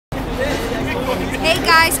Hey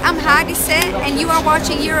guys, I'm Hadise and you are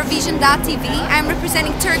watching Eurovision.tv. I'm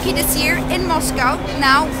representing Turkey this year in Moscow.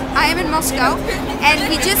 Now I am in Moscow and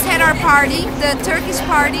we just had our party, the Turkish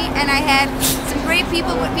party, and I had some great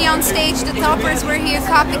people with me on stage. The toppers were here,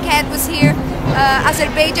 Copycat was here,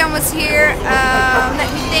 Azerbaijan was here, let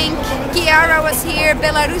me think, Kiara was here,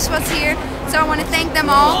 Belarus was here. So I want to thank them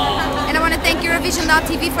all, and I want to thank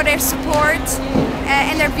Eurovision.tv for their support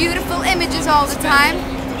and their beautiful images all the time.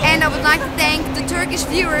 And I would like to thank the Turkish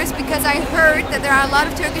viewers because I heard that there are a lot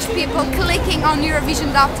of Turkish people clicking on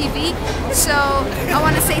Eurovision.tv. So I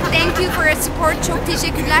want to say thank you for your support. Çok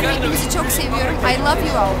teşekkürler. Hepinizi çok seviyorum. I love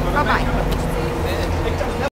you all. Bye bye.